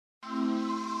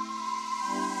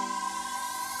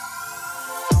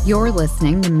You're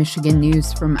listening to Michigan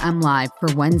News from MLive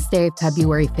for Wednesday,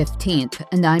 February 15th,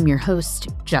 and I'm your host,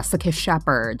 Jessica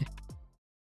Shepard.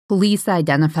 Police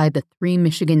identified the 3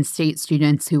 Michigan State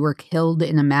students who were killed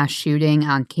in a mass shooting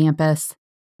on campus.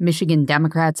 Michigan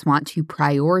Democrats want to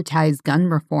prioritize gun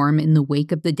reform in the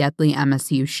wake of the deadly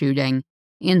MSU shooting,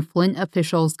 and Flint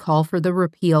officials call for the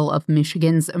repeal of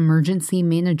Michigan's emergency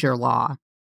manager law.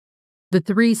 The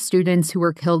 3 students who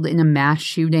were killed in a mass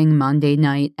shooting Monday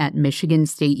night at Michigan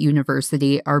State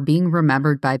University are being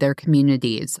remembered by their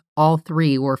communities. All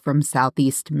 3 were from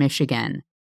Southeast Michigan.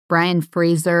 Brian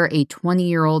Fraser, a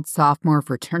 20-year-old sophomore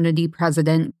fraternity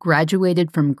president,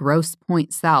 graduated from Grosse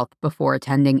Pointe South before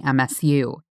attending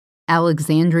MSU.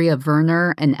 Alexandria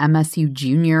Verner, an MSU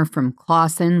junior from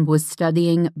Clawson, was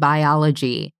studying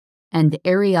biology. And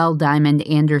Ariel Diamond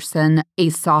Anderson, a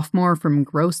sophomore from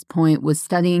Grosse Pointe, was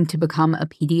studying to become a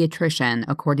pediatrician,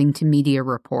 according to media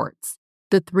reports.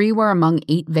 The 3 were among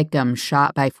 8 victims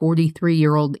shot by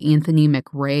 43-year-old Anthony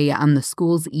McRae on the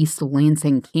school's East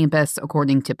Lansing campus,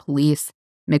 according to police.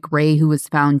 McRae, who was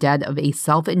found dead of a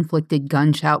self-inflicted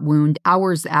gunshot wound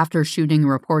hours after shooting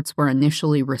reports were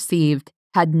initially received,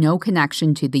 had no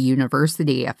connection to the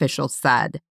university, officials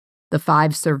said. The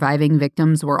 5 surviving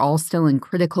victims were all still in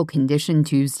critical condition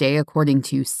Tuesday, according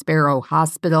to Sparrow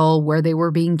Hospital, where they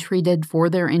were being treated for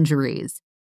their injuries.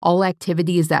 All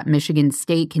activities at Michigan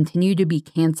State continue to be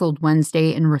canceled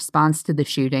Wednesday in response to the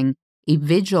shooting. A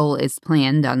vigil is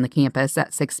planned on the campus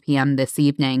at 6 p.m. this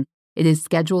evening. It is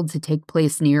scheduled to take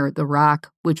place near The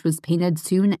Rock, which was painted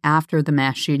soon after the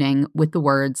mass shooting with the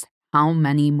words, "How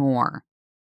many more?"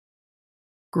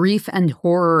 Grief and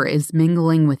horror is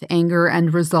mingling with anger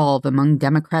and resolve among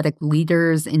Democratic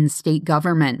leaders in state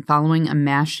government following a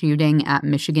mass shooting at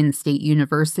Michigan State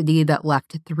University that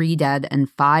left 3 dead and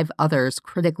 5 others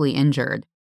critically injured.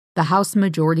 The House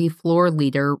Majority Floor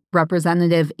Leader,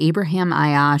 Representative Abraham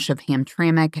Ayash of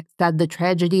Hamtramck, said the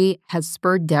tragedy has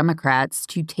spurred Democrats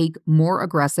to take more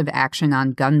aggressive action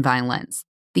on gun violence.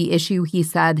 The issue, he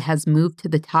said, has moved to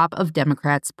the top of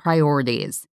Democrats'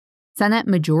 priorities. Senate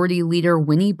Majority Leader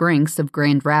Winnie Brinks of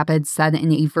Grand Rapids said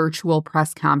in a virtual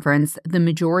press conference the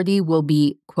majority will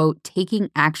be, quote, taking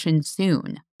action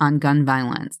soon on gun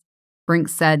violence.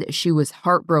 Brinks said she was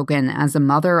heartbroken as a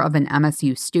mother of an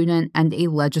MSU student and a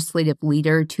legislative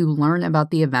leader to learn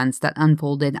about the events that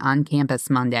unfolded on campus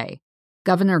Monday.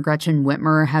 Governor Gretchen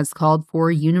Whitmer has called for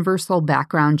universal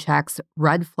background checks,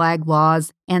 red flag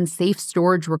laws, and safe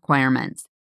storage requirements.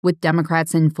 With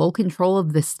Democrats in full control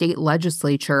of the state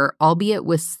legislature, albeit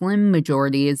with slim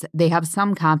majorities, they have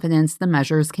some confidence the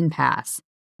measures can pass.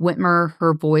 Whitmer,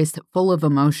 her voice full of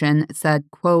emotion, said,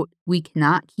 quote, "We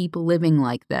cannot keep living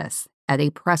like this," at a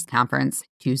press conference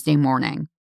Tuesday morning.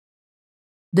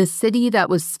 The city that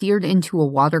was steered into a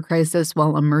water crisis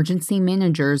while emergency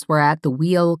managers were at the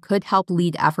wheel could help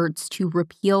lead efforts to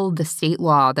repeal the state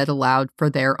law that allowed for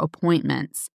their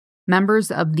appointments. Members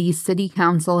of the City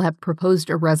Council have proposed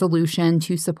a resolution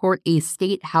to support a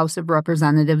state House of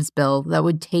Representatives bill that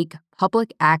would take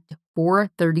Public Act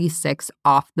 436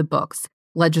 off the books,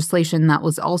 legislation that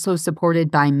was also supported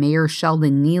by Mayor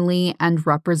Sheldon Neely and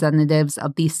representatives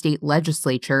of the state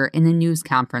legislature in a news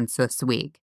conference this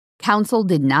week. Council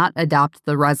did not adopt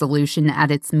the resolution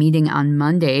at its meeting on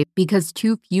Monday because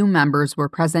too few members were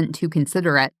present to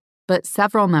consider it, but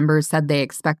several members said they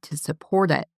expect to support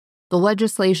it. The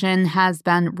legislation has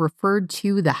been referred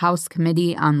to the House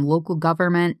Committee on Local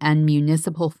Government and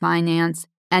Municipal Finance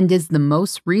and is the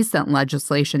most recent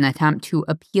legislation attempt to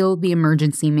appeal the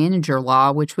emergency manager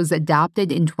law, which was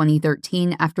adopted in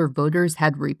 2013 after voters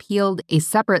had repealed a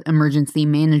separate emergency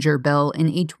manager bill in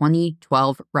a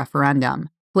 2012 referendum.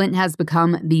 Flint has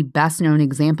become the best-known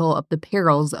example of the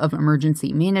perils of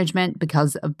emergency management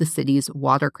because of the city's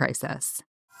water crisis.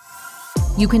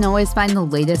 You can always find the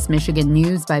latest Michigan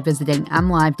news by visiting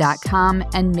mlive.com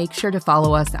and make sure to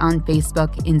follow us on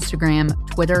Facebook, Instagram,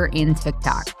 Twitter, and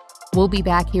TikTok. We'll be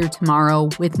back here tomorrow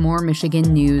with more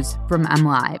Michigan news from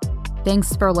MLive.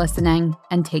 Thanks for listening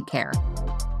and take care.